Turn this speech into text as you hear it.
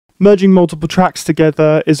Merging multiple tracks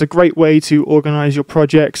together is a great way to organize your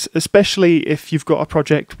projects, especially if you've got a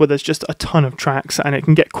project where there's just a ton of tracks and it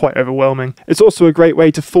can get quite overwhelming. It's also a great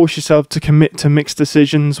way to force yourself to commit to mixed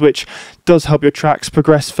decisions, which does help your tracks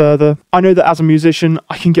progress further. I know that as a musician,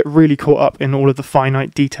 I can get really caught up in all of the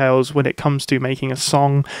finite details when it comes to making a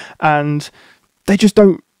song, and they just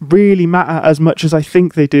don't really matter as much as I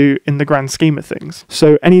think they do in the grand scheme of things.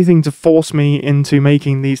 So anything to force me into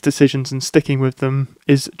making these decisions and sticking with them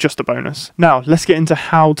is just a bonus. Now, let's get into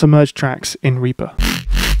how to merge tracks in Reaper.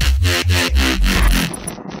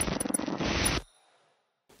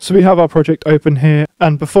 So we have our project open here,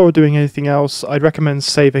 and before doing anything else, I'd recommend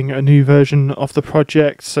saving a new version of the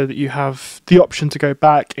project so that you have the option to go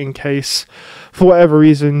back in case, for whatever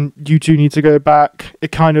reason, you do need to go back.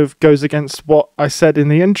 It kind of goes against what I said in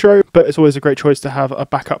the intro, but it's always a great choice to have a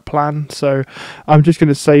backup plan. So I'm just going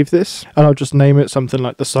to save this, and I'll just name it something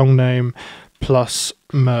like the song name plus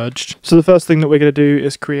merged. So the first thing that we're going to do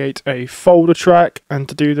is create a folder track, and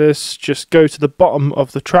to do this, just go to the bottom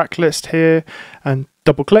of the track list here and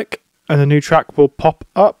double click, and a new track will pop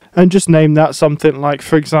up, and just name that something like,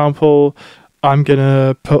 for example, I'm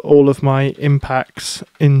gonna put all of my impacts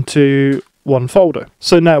into one folder.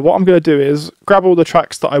 So now what I'm going to do is grab all the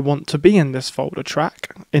tracks that I want to be in this folder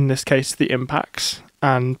track, in this case the impacts,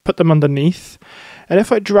 and put them underneath. And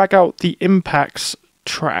if I drag out the impacts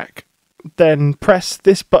track, then press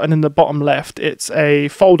this button in the bottom left, it's a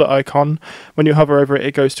folder icon. When you hover over it,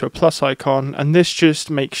 it goes to a plus icon, and this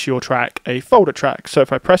just makes your track a folder track. So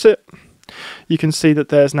if I press it, you can see that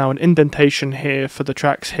there's now an indentation here for the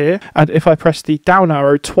tracks here, and if I press the down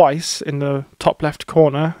arrow twice in the top left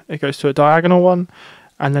corner, it goes to a diagonal one,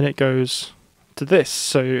 and then it goes to this,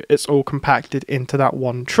 so it's all compacted into that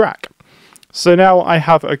one track. So now I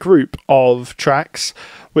have a group of tracks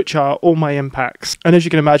which are all my impacts, and as you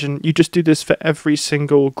can imagine, you just do this for every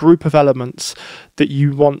single group of elements that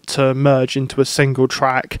you want to merge into a single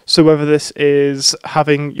track. So whether this is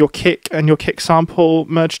having your kick and your kick sample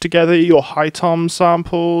merged together, your high tom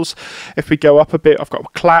samples, if we go up a bit, I've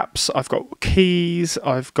got claps, I've got keys,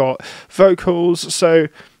 I've got vocals, so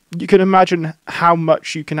you can imagine how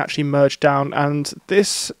much you can actually merge down, and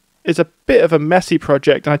this is a bit of a messy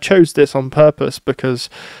project, and I chose this on purpose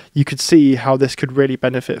because you could see how this could really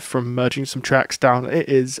benefit from merging some tracks down. It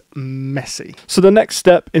is messy. So the next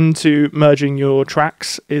step into merging your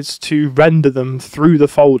tracks is to render them through the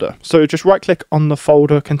folder. So just right click on the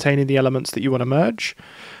folder containing the elements that you want to merge,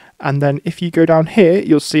 and then if you go down here,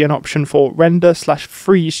 you'll see an option for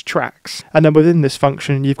render/freeze tracks. And then within this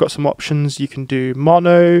function, you've got some options. You can do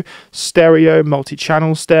mono, stereo,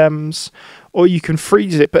 multi-channel stems, or you can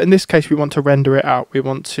freeze it, but in this case we want to render it out. We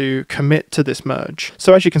want to commit to this merge.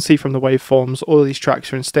 So as you can see from the waveforms, all of these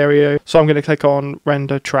tracks are in stereo, so I'm going to click on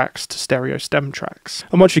render tracks to stereo stem tracks.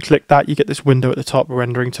 And once you click that, you get this window at the top,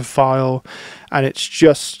 rendering to file, and it's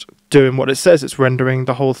just doing what it says. It's rendering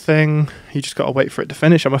the whole thing. You just got to wait for it to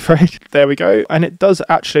finish, I'm afraid. There we go, and it does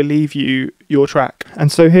actually leave you your track.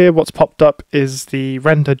 And so here what's popped up is the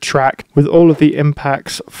rendered track with all of the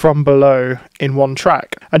impacts from below in one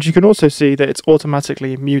track. And you can also see that it's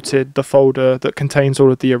automatically muted the folder that contains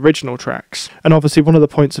all of the original tracks. And obviously one of the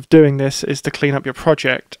points of doing this is to clean up your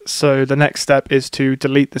project. So the next step is to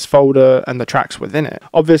delete this folder and the tracks within it.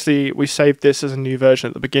 Obviously we saved this as a new version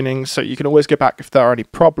at the beginning, so you can always go back if there are any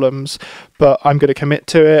problems, but I'm going to commit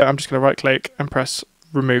to it. I'm just going to right click and press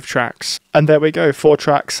remove tracks, and there we go, 4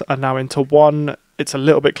 tracks are now into one. It's a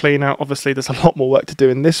little bit cleaner. Obviously there's a lot more work to do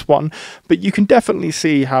in this one, but you can definitely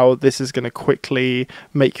see how this is going to quickly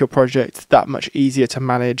make your project that much easier to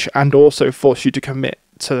manage, and also force you to commit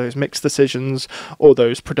to those mix decisions or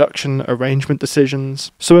those production arrangement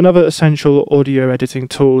decisions. So another essential audio editing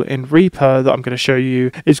tool in Reaper that I'm going to show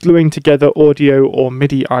you is gluing together audio or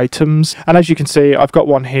MIDI items. And as you can see, I've got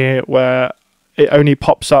one here where it only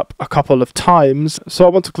pops up a couple of times, so I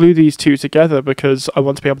want to glue these two together because I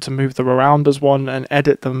want to be able to move them around as one and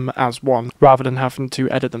edit them as one, rather than having to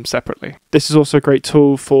edit them separately. This is also a great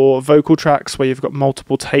tool for vocal tracks where you've got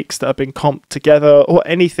multiple takes that have been comped together, or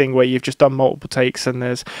anything where you've just done multiple takes and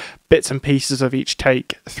there's bits and pieces of each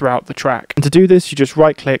take throughout the track. And to do this, you just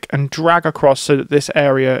right click and drag across so that this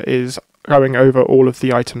area is going over all of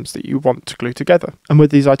the items that you want to glue together. And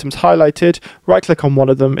with these items highlighted, right click on one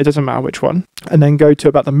of them, it doesn't matter which one, and then go to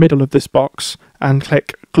about the middle of this box and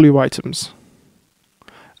click glue items.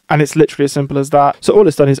 And it's literally as simple as that. So all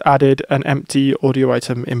it's done is added an empty audio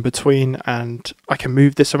item in between, and I can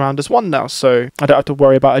move this around as one now, so I don't have to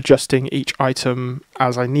worry about adjusting each item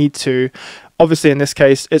as I need to. Obviously in this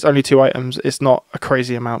case it's only 2 items, it's not a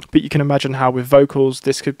crazy amount, but you can imagine how with vocals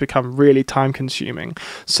this could become really time consuming.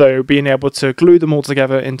 So being able to glue them all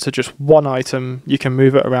together into just one item, you can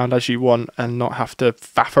move it around as you want and not have to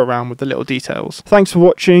faff around with the little details. Thanks for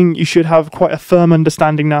watching. You should have quite a firm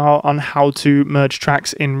understanding now on how to merge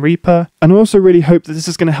tracks in Reaper, and I also really hope that this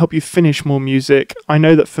is going to help you finish more music. I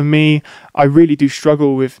know that for me, I really do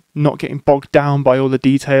struggle with not getting bogged down by all the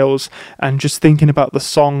details and just thinking about the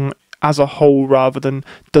song as a whole rather than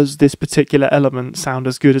does this particular element sound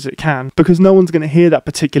as good as it can, because no one's going to hear that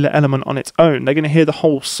particular element on its own. They're going to hear the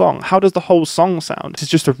whole song. How does the whole song sound? It's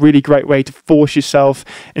just a really great way to force yourself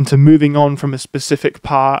into moving on from a specific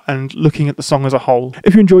part and looking at the song as a whole.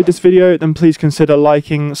 If you enjoyed this video, then please consider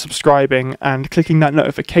liking, subscribing and clicking that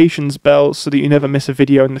notifications bell so that you never miss a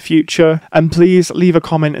video in the future. And please leave a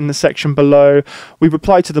comment in the section below. We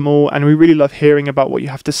reply to them all and we really love hearing about what you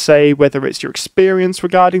have to say, whether it's your experience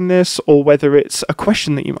regarding this or whether it's a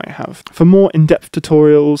question that you might have. For more in-depth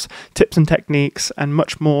tutorials, tips and techniques, and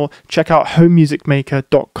much more, check out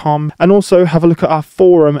homemusicmaker.com, and also have a look at our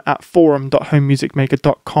forum at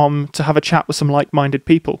forum.homemusicmaker.com to have a chat with some like-minded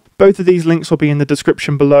people. Both of these links will be in the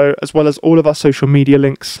description below, as well as all of our social media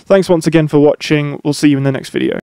links. Thanks once again for watching. We'll see you in the next video.